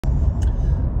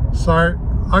So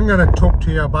I'm going to talk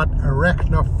to you about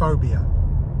arachnophobia,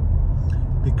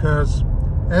 because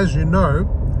as you know,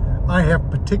 I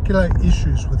have particular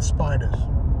issues with spiders.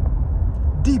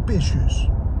 Deep issues.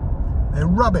 They're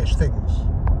rubbish things.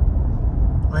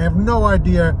 I have no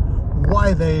idea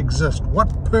why they exist,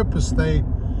 what purpose they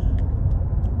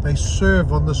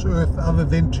serve on this earth other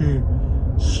than to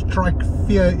strike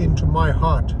fear into my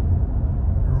heart.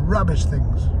 Rubbish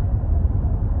things.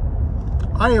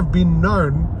 I have been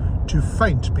known to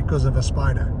faint because of a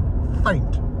spider.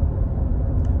 Faint.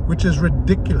 Which is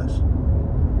ridiculous.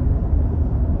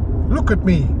 Look at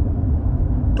me.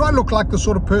 Do I look like the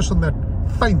sort of person that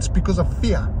faints because of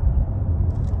fear?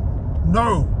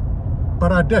 No.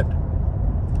 But I did.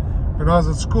 When I was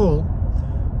at school,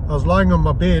 I was lying on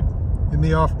my bed in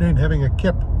the afternoon having a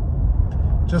kip,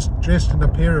 just dressed in a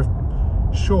pair of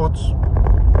shorts,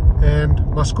 and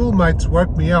my schoolmates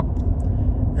woke me up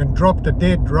and dropped a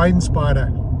dead rain spider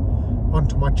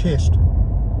onto my chest,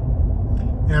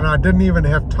 and I didn't even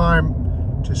have time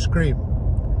to scream.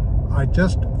 I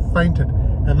just fainted,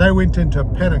 and they went into a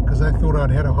panic because they thought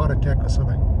I'd had a heart attack or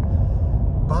something.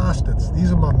 Bastards.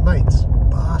 These are my mates.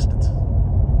 Bastards.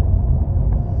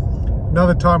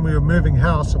 Another time we were moving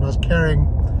house and I was carrying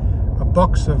a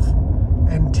box of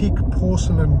antique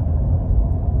porcelain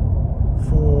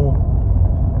for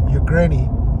your granny,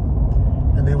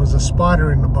 and there was a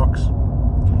spider in the box,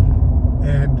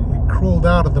 and it crawled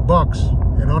out of the box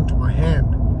and onto my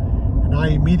hand, and I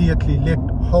immediately let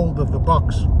hold of the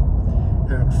box,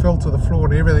 and it fell to the floor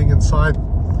and everything inside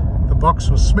the box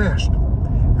was smashed.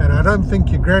 And I don't think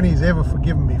your granny's ever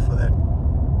forgiven me for that,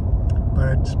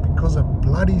 but it's because of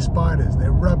bloody spiders.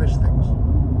 They're rubbish things.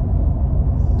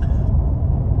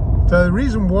 So the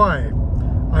reason why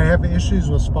I have issues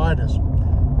with spiders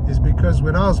is because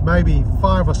when I was maybe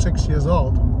 5 or 6 years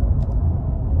old,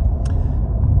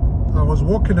 I was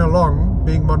walking along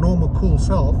being my normal cool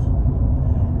self,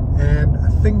 and a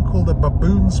thing called a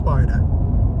baboon spider.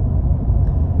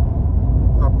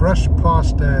 I brushed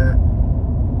past a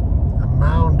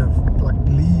mound of like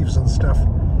leaves and stuff,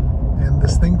 and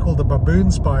this thing called a baboon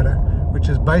spider, which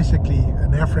is basically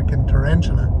an African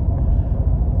tarantula,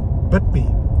 bit me.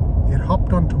 It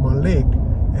hopped onto my leg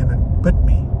and it bit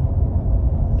me.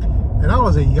 And I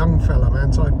was a young fella,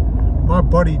 man, so my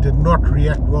body did not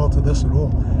react well to this at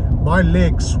all. My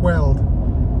leg swelled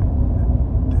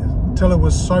until it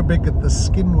was so big that the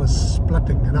skin was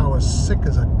splitting, and I was sick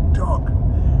as a dog.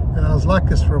 And I was like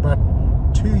this for about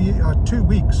 2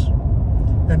 weeks.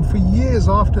 And for years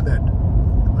after that,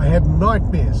 I had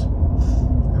nightmares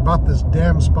about this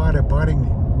damn spider biting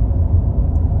me.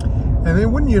 And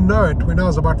then wouldn't you know it, when I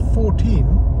was about 14,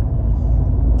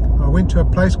 I went to a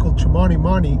place called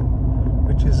Chimanimani,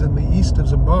 which is in the east of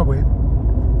Zimbabwe,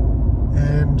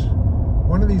 and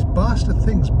one of these bastard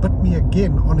things bit me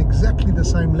again on exactly the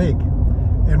same leg,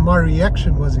 and my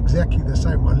reaction was exactly the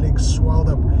same. My legs swelled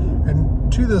up,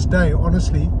 and to this day,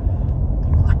 honestly,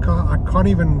 I can't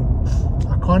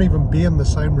even be in the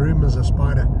same room as a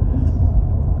spider.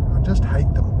 I just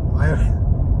hate them.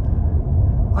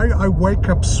 I wake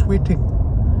up sweating,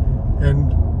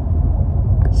 and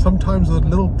sometimes with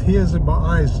little tears in my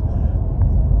eyes,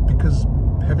 because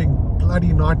having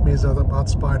bloody nightmares about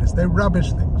spiders. They're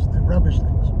rubbish things. They're rubbish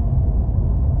things.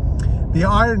 The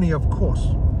irony, of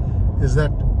course, is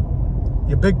that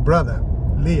your big brother,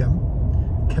 Liam,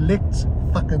 collects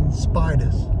fucking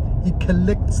spiders. He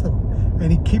collects them,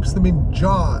 and he keeps them in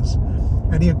jars,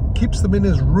 and he keeps them in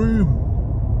his room.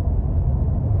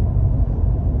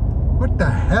 What the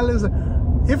hell is it?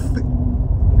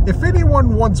 If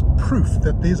anyone wants proof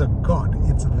that there's a God,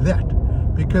 it's that.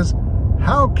 Because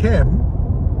how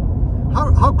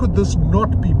could this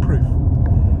not be proof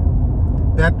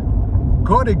that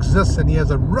God exists and he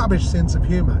has a rubbish sense of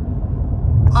humor?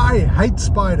 I hate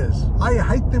spiders. I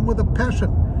hate them with a passion.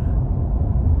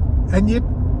 And yet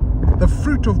the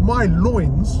fruit of my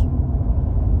loins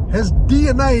has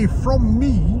DNA from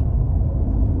me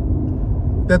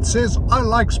that says I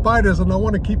like spiders and I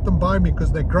want to keep them by me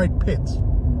because they're great pets.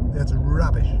 That's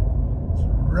rubbish. It's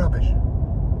rubbish.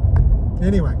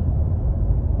 Anyway,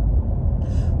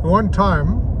 the one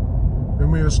time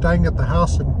when we were staying at the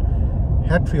house in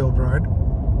Hatfield Road,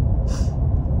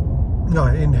 no,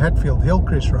 in Hatfield,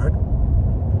 Hillcrest Road,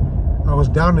 I was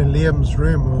down in Liam's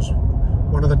room. It was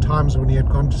one of the times when he had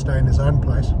gone to stay in his own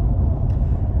place,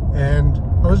 and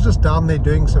I was just down there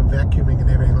doing some vacuuming and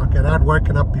everything like that. I'd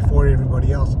woken up before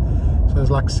everybody else, so it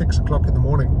was like 6 o'clock in the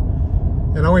morning,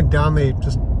 and I went down there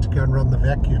just to go and run the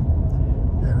vacuum,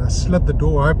 and I slid the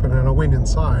door open and I went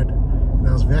inside and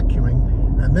I was vacuuming,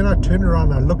 and then I turned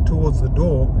around and I looked towards the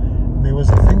door, and there was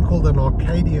a thing called an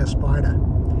Arcadia spider,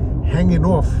 hanging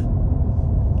off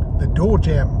the door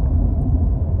jamb.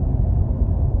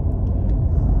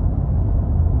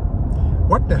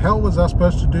 What the hell was I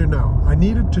supposed to do now? I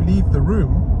needed to leave the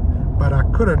room, but I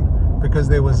couldn't because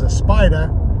there was a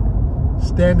spider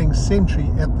standing sentry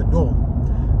at the door.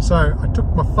 So I took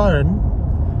my phone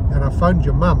and I phoned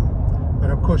your mum, but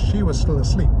of course she was still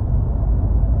asleep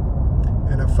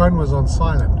and her phone was on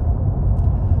silent.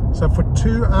 So for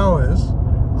 2 hours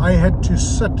I had to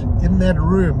sit in that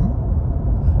room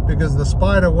because the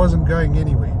spider wasn't going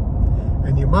anywhere,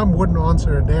 and your mum wouldn't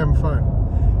answer her damn phone.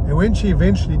 And when she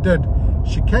eventually did,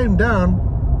 she came down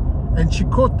and she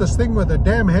caught this thing with her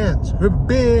damn hands, her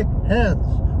bare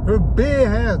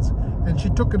hands, and she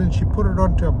took it and she put it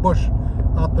onto a bush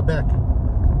out the back.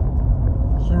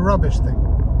 It's a rubbish thing.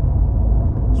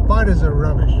 Spiders are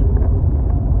rubbish.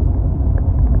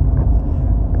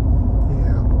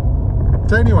 Yeah.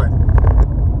 So anyway,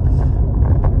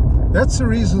 that's the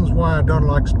reasons why I don't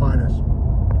like spiders.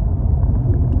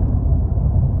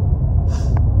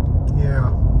 Yeah.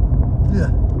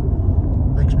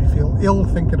 Makes me feel ill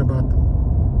thinking about them.